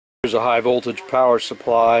Here's a high voltage power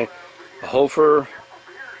supply, a Hoefer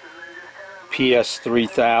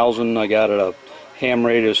PS3000. I got it at a ham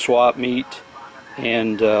radio swap meet,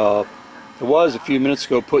 and it was a few minutes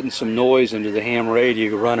ago putting some noise into the ham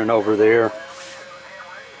radio running over there.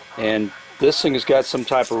 And this thing has got some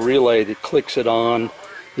type of relay that clicks it on.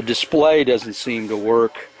 The display doesn't seem to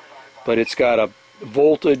work, but it's got a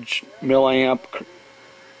voltage, milliamp,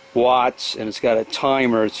 watts, and it's got a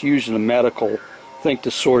timer. It's used in a medical, I think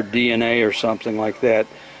to sort DNA or something like that.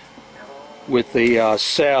 With the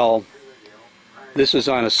cell, this is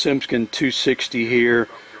on a Simpson 260 here,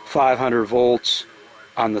 500 volts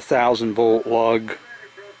on the 1000 volt lug.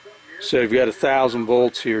 So you've got 1000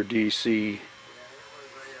 volts here DC,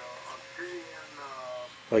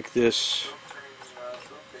 like this.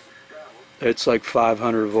 It's like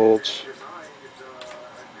 500 volts.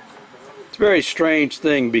 It's a very strange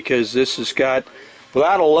thing because this has got,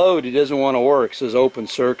 without a load it doesn't want to work. It says open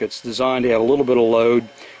circuit. It's designed to have a little bit of load,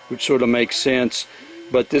 which sort of makes sense.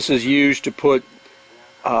 But this is used to put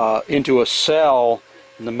into a cell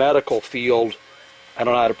in the medical field. I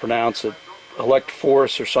don't know how to pronounce it.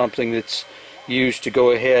 Electrophoresis or something that's used to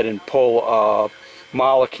go ahead and pull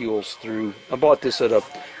molecules through. I bought this at a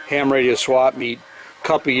ham radio swap meet a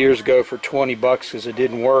couple years ago for 20 bucks because it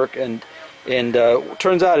didn't work, and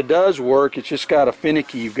turns out it does work. It's just got a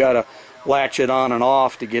finicky. You've got to latch it on and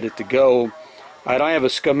off to get it to go. I don't have a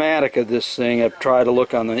schematic of this thing. I've tried to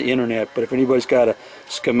look on the internet, but if anybody's got a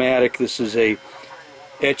schematic, this is a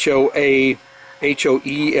Hoefer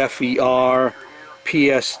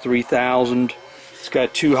PS3000. It's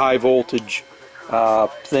got two high voltage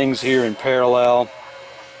things here in parallel.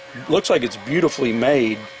 Looks like it's beautifully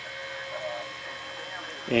made,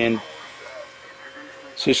 and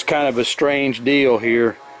it's just kind of a strange deal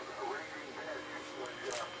here.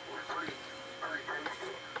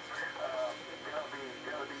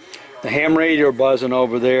 The ham radio buzzing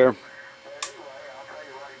over there.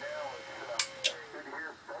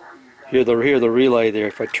 Hear the relay there.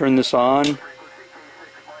 If I turn this on,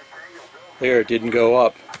 there, it didn't go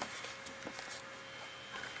up.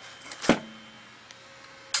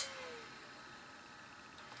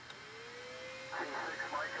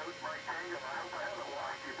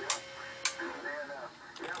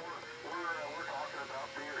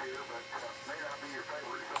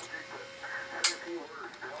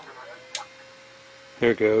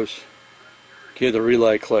 There it goes. Hear the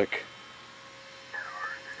relay click.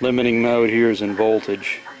 Limiting mode here is in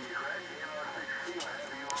voltage.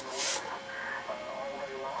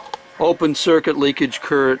 Open circuit leakage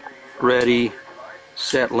current ready.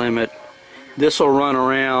 Set limit. This will run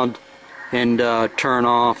around and turn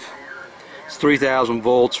off. It's 3000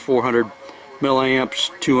 volts, 400 milliamps,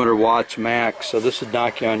 200 watts max. So this would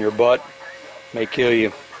knock you on your butt. May kill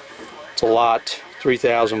you. It's a lot.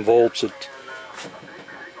 3000 volts at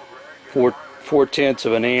 4/10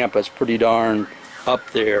 of an amp. That's pretty darn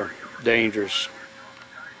up there. Dangerous.